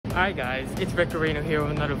Alright guys, it's Ricerino here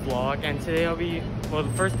with another vlog, and today the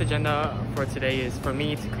first agenda for today is for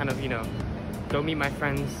me to kind of, go meet my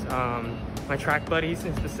friends, my track buddies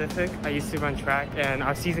in specific. I used to run track and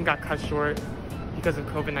our season got cut short because of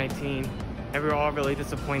COVID-19, and we were all really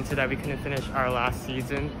disappointed that we couldn't finish our last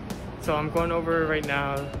season. So I'm going over right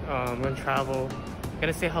now, I'm going to travel,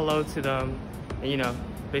 gonna say hello to them, and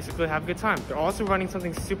basically have a good time. They're also running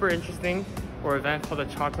something super interesting or event called the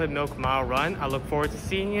Chocolate Milk Mile Run. I look forward to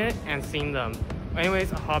seeing it and seeing them.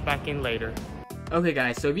 Anyways, I'll hop back in later. Okay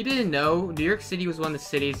guys, so if you didn't know, New York City was one of the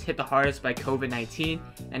cities hit the hardest by COVID-19,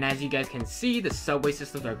 and as you guys can see, the subway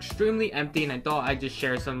systems are extremely empty, and I thought I'd just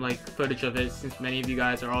share some footage of it since many of you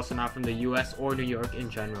guys are also not from the US or New York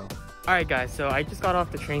in general. Alright guys, so I just got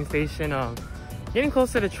off the train station, getting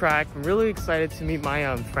close to the track. I'm really excited to meet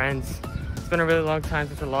my friends. It's been a really long time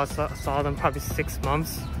since I last saw them, probably 6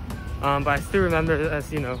 months. But I still remember it as,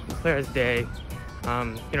 clear as day.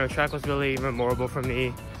 Track was really memorable for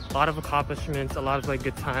me. A lot of accomplishments, a lot of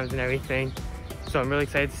good times and everything. So I'm really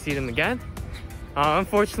excited to see them again.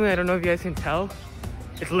 Unfortunately, I don't know if you guys can tell,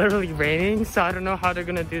 it's literally raining, so I don't know how they're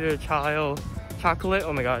gonna do their chocolate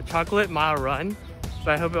mile run.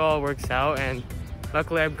 But I hope it all works out, and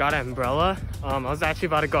luckily I've got an umbrella. I was actually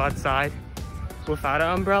about to go outside without an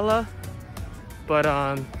umbrella, but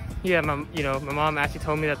yeah, my mom actually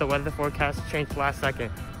told me that the weather forecast changed last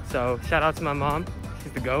second. So shout out to my mom,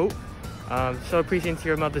 she's the GOAT. So appreciating to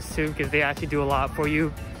your mothers too, because they actually do a lot for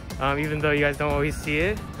you, even though you guys don't always see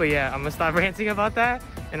it. But yeah, I'm gonna stop ranting about that,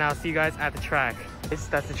 and I'll see you guys at the track. That's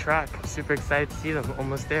the track. I'm super excited to see them. We're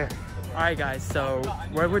almost there. Alright guys, so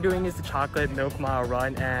what we're doing is the Chocolate Milk Mile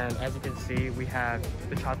Run, and as you can see, we have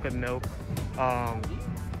the chocolate milk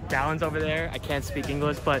gallons over there. I can't speak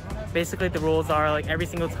English, but basically the rules are every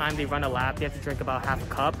single time they run a lap, they have to drink about half a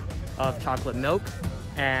cup of chocolate milk.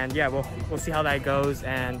 And yeah, we'll see how that goes,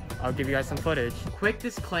 and I'll give you guys some footage. Quick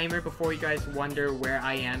disclaimer before you guys wonder where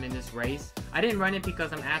I am in this race. I didn't run it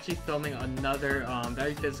because I'm actually filming another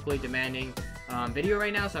very physically demanding video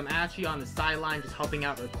right now, so I'm actually on the sideline just helping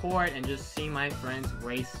out record and just seeing my friends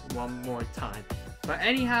race one more time. But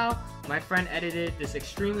anyhow, my friend edited this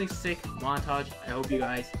extremely sick montage. I hope you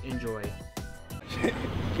guys enjoy.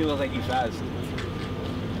 He looks like he's fast.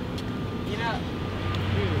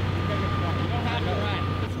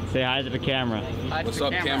 Say hi to the camera. What's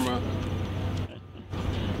up, camera?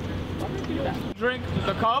 Drink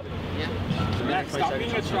the cup? Yeah. Stop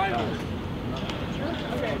being a triangle.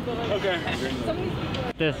 Okay.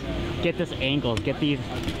 Get this angle. Get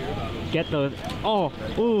those. Oh,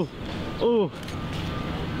 ooh, ooh,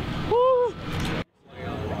 ooh.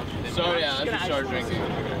 So yeah, let's start drinking.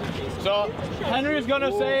 So Henry is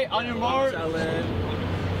gonna say on your mark.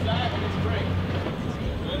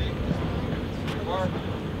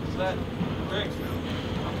 Set, drink.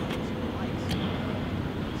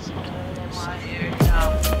 My hair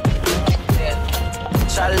down, yeah.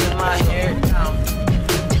 Try to let my hair down,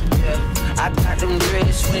 yeah. I got them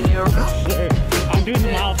dreads when you're around. I'm doing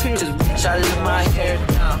the mile too. Just try to let my hair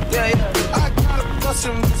down, yeah. I got a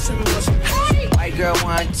bustin'. White girl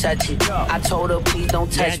wanna touch it. I told her please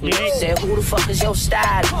don't touch me. She said who the fuck is your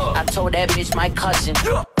style? I told that bitch my cousin.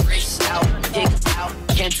 Wrist out, dick out,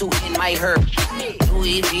 can't do it might hurt.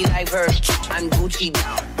 Louis V like her, I'm Gucci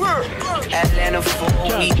down. Atlanta for a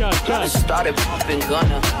week, I started pumping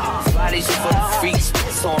gunner. Bodies full of freaks,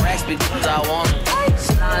 it's on racks because I want them.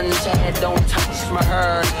 Slime said don't touch my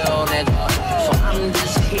hair, little nigga. So I'm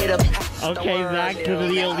just here to pass. Okay, Zach, to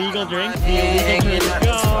the illegal drink. The Hanging illegal out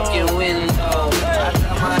the fucking window. I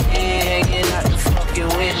got my head hanging out the fucking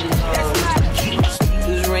window. Keep my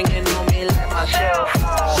speakers ringing on me like my cell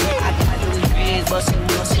phone. I got them dreads bustin',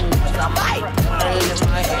 I might let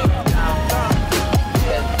my hair down.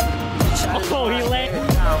 Yeah. Oh, he let.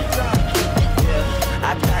 Yeah. I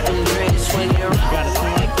got them dreads when you're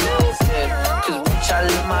around. Yeah. Cause bitch, I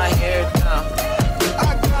let my hair down. I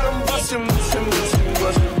got them bustin'.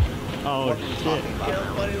 Oh shit.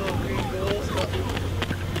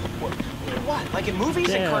 What? Like in movies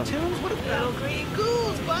and cartoons? What are little green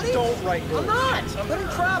ghouls, buddy? Don't write ghouls. I'm not. Let him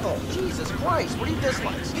travel. Jesus Christ. What do you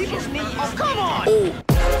dislike? People's knees. Oh, come on. Ooh,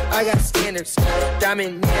 I got standards.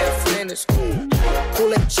 Diamond nail Flinders.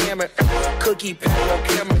 Cool and jammer. Cookie pie on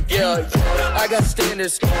camera. Yeah. I got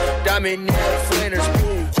standards. Diamond nail Flinders.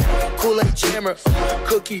 Cool and jammer.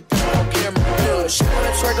 Cookie pie on camera. Yeah. She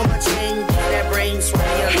wanna twerk on my chain. That brain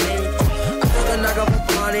sweaty on me. I was gonna knock off a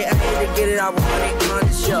bonnet. I had to get it. I want it on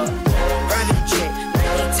the show. Private jet.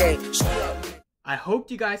 90 tank. I hope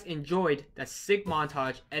you guys enjoyed that sick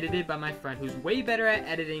montage edited by my friend who's way better at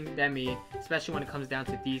editing than me, especially when it comes down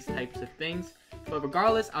to these types of things. But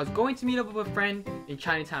regardless, I was going to meet up with a friend in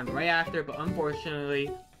Chinatown right after, but unfortunately,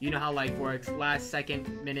 you know how life works, last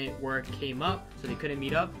second minute work came up, so they couldn't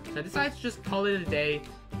meet up. So I decided to just call it a day,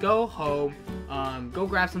 go home, go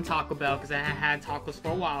grab some Taco Bell, because I had tacos for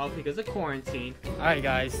a while because of quarantine. Alright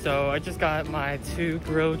guys, so I just got my 2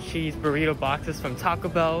 grilled cheese burrito boxes from Taco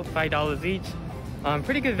Bell, $5 each.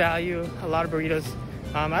 Pretty good value, a lot of burritos.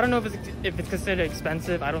 I don't know if it's considered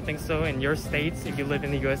expensive. I don't think so in your states if you live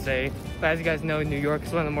in the USA. But as you guys know, New York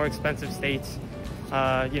is one of the more expensive states.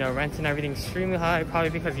 You know, rent and everything extremely high,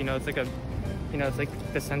 probably because, you know, it's like a, you know, it's like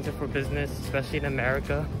the center for business, especially in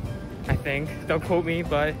America, I think. Don't quote me,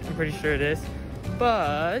 but I'm pretty sure it is.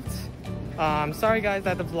 But sorry guys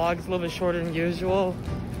that the vlog is a little bit shorter than usual.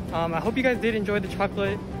 I hope you guys did enjoy the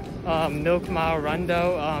chocolate milk mile run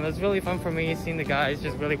though. It was really fun for me seeing the guys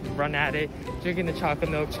just really run at it, drinking the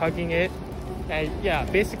chocolate milk, chugging it. And yeah,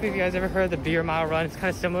 basically if you guys ever heard the beer mile run, it's kind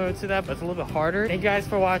of similar to that, but it's a little bit harder. Thank you guys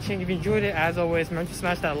for watching. If you enjoyed it, as always, remember to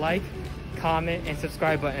smash that like, comment, and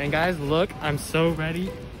subscribe button. And guys, look, I'm so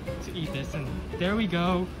ready to eat this. And there we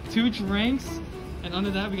go, 2 drinks, and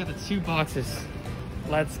under that we got the 2 boxes.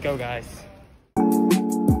 Let's go guys.